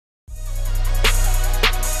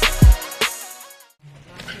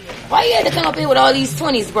Why you had to come up here with all these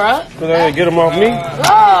 20s, bro? Cause I had to get them off me.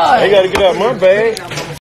 Lord. They gotta get out my bag.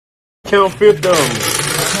 Count 50 of them.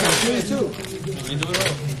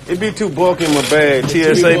 It be too bulky in my bag.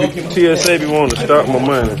 TSA be wanting to stop my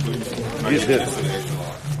money. Get that.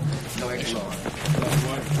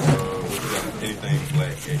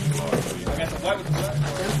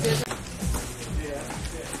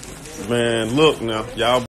 Man, look now,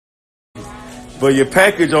 y'all. But your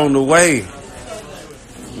package on the way.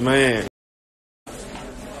 Man.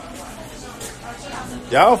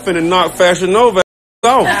 Y'all finna knock Fashion Nova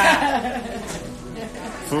off.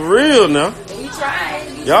 For real now.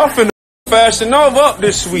 Y'all finna Fashion Nova up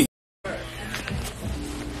this week.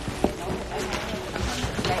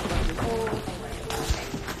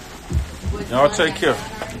 Y'all take care.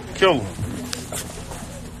 Kill him.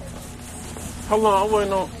 Hold on, I'm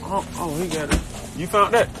waiting on. Oh, he got it. You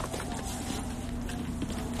found that?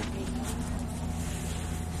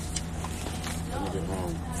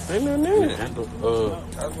 Ain't nothing in it.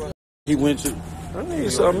 He went to. I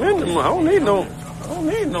need something in them. I don't need no.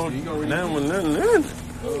 Damn, nothing in it.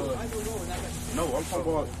 No, I'm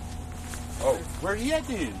talking about. Oh, where he at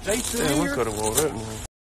then? Jason Damn, we here? could have wore that one.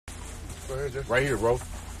 Right here, bro.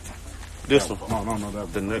 This one. No,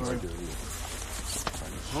 that the next right one.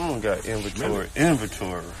 there. I don't got inventory.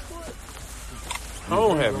 I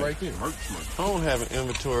don't have it. Right there. I don't have an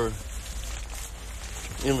inventory.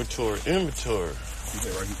 You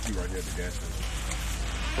right here at the gas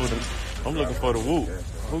station. I'm looking for the whoop.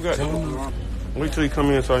 Who got the whoop? Wait till you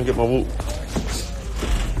come in so I can get my whoop.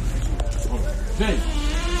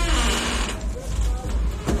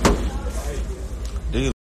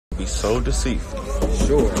 These be so deceitful.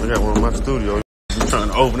 Sure. I got one in my studio. I'm trying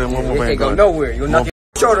to open them. You can't go nowhere. You'll knock your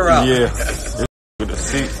shoulder out. Yeah. This be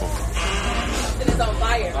deceitful. It's on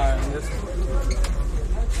fire.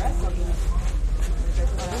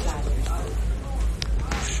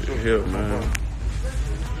 Shit here, man.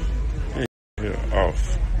 Here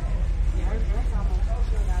off.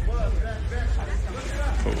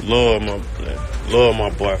 Love my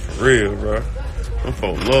boy for real, bro. I'm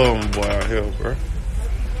for love my boy out here, bro.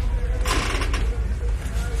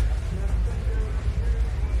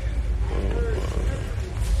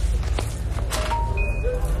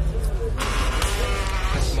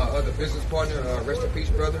 That's my other business partner, rest in peace,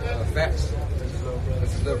 brother, Fats.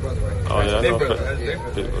 That's his little brother right here. Oh, yeah, I know.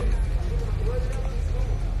 Big brother.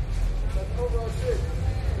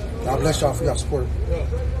 God bless y'all for y'all support.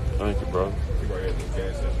 Thank you, bro.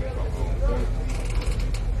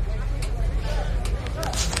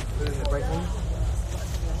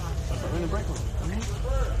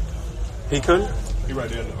 He couldn't? He right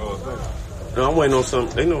there in the thing. No, I'm waiting on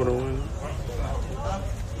something. They know what I'm waiting on.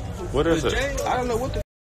 What is it? I don't know what the.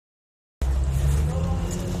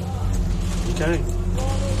 He can't.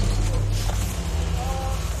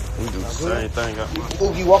 We do the same thing at my spot.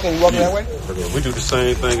 Ooh, you walking that way? We do the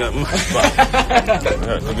same thing at my spot.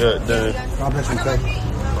 Goddamn. God bless you, Clay.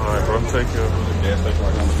 All right, bro. Take care. Gas station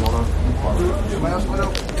right down the corner.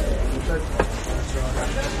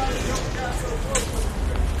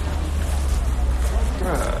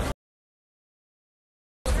 God.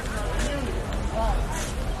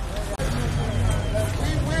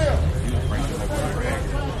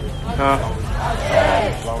 Huh?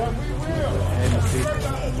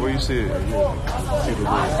 Where you see it? See the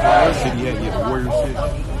city had the warrior shit.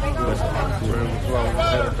 That's where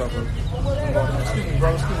excuse me,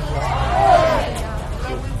 bro.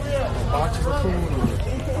 Boxes of food.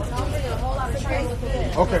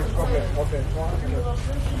 Okay.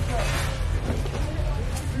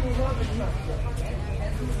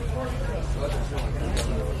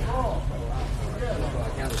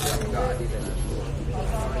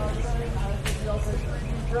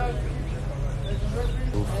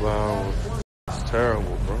 Blue flowers. It's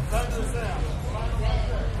terrible, bro.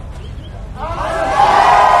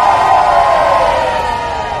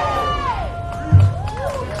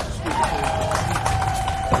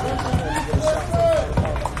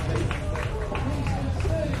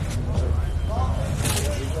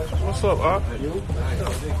 What's up, Art?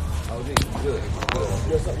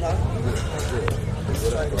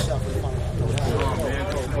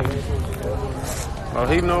 Oh,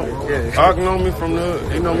 he know. Art know me from the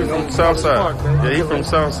South Side. Yeah, he from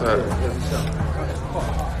South Side.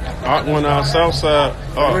 Art went out South Side.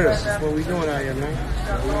 What we doing out here, man?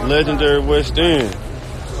 Legendary West End.